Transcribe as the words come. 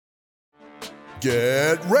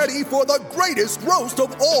Get ready for the greatest roast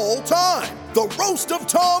of all time, the Roast of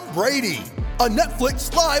Tom Brady, a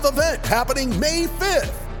Netflix live event happening May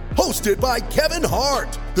 5th. Hosted by Kevin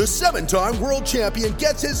Hart, the 7-time world champion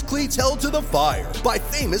gets his cleats held to the fire by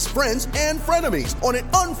famous friends and frenemies on an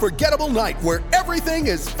unforgettable night where everything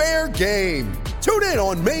is fair game. Tune in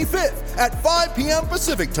on May 5th at 5 p.m.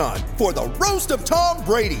 Pacific time for the Roast of Tom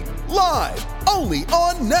Brady, live only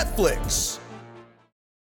on Netflix.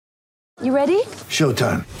 You ready?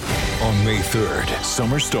 Showtime. On May 3rd,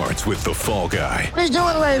 summer starts with The Fall Guy. Let's do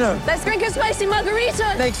it later. Let's drink a spicy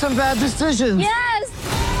margarita. Make some bad decisions. Yes!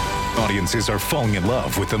 Audiences are falling in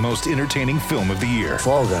love with the most entertaining film of the year.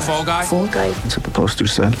 Fall Guy. Fall Guy? Fall Guy. That's what the poster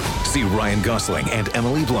said. See Ryan Gosling and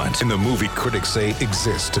Emily Blunt in the movie critics say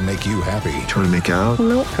exists to make you happy. Trying to make it out?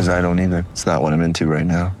 Nope. Because I don't either. It's not what I'm into right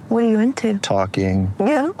now. What are you into? Talking.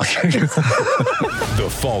 Yeah. The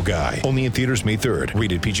Fall Guy. Only in theaters May 3rd.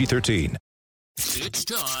 Rated PG-13. It's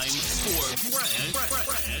time for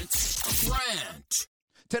Brant's Rant.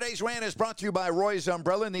 Today's rant is brought to you by Roy's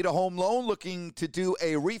Umbrella. Need a home loan? Looking to do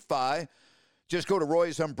a refi? Just go to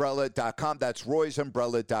roysumbrella.com. That's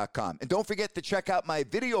roysumbrella.com. And don't forget to check out my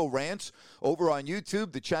video rants over on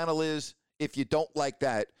YouTube. The channel is If You Don't Like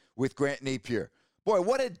That with Grant Napier. Boy,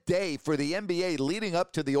 what a day for the NBA leading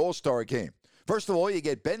up to the All-Star game. First of all, you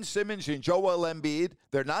get Ben Simmons and Joel Embiid.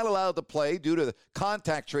 They're not allowed to play due to the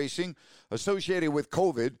contact tracing associated with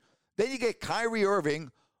COVID. Then you get Kyrie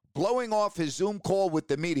Irving blowing off his Zoom call with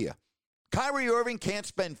the media. Kyrie Irving can't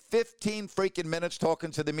spend 15 freaking minutes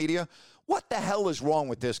talking to the media. What the hell is wrong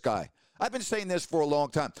with this guy? I've been saying this for a long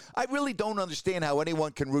time. I really don't understand how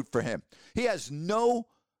anyone can root for him. He has no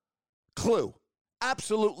clue,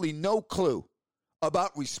 absolutely no clue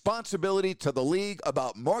about responsibility to the league,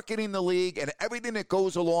 about marketing the league, and everything that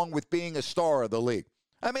goes along with being a star of the league.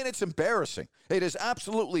 I mean, it's embarrassing. It is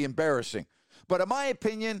absolutely embarrassing. But in my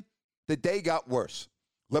opinion, the day got worse.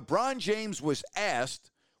 LeBron James was asked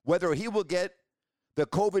whether he will get the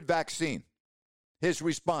COVID vaccine. His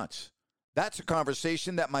response: that's a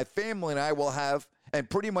conversation that my family and I will have and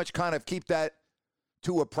pretty much kind of keep that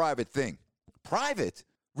to a private thing. Private?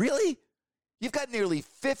 Really? You've got nearly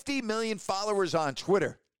 50 million followers on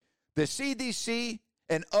Twitter. The CDC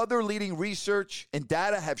and other leading research and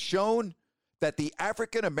data have shown that the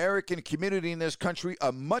African-American community in this country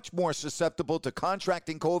are much more susceptible to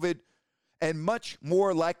contracting COVID and much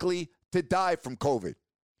more likely to die from COVID.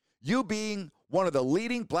 You being one of the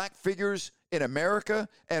leading black figures in America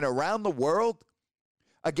and around the world,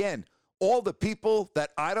 again, all the people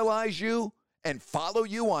that idolize you and follow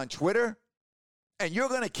you on Twitter, and you're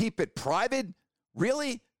going to keep it private?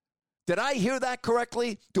 Really? Did I hear that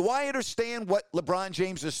correctly? Do I understand what LeBron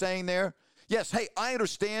James is saying there? Yes, hey, I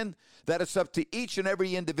understand that it's up to each and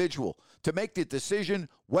every individual to make the decision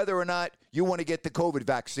whether or not you want to get the COVID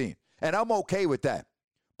vaccine. And I'm okay with that.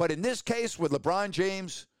 But in this case with LeBron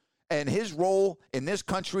James and his role in this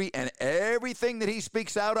country and everything that he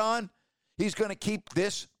speaks out on, he's going to keep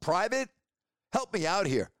this private? Help me out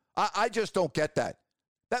here. I just don't get that.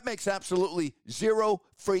 That makes absolutely zero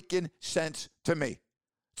freaking sense to me.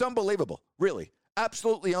 It's unbelievable, really.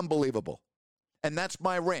 Absolutely unbelievable. And that's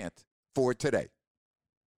my rant for today.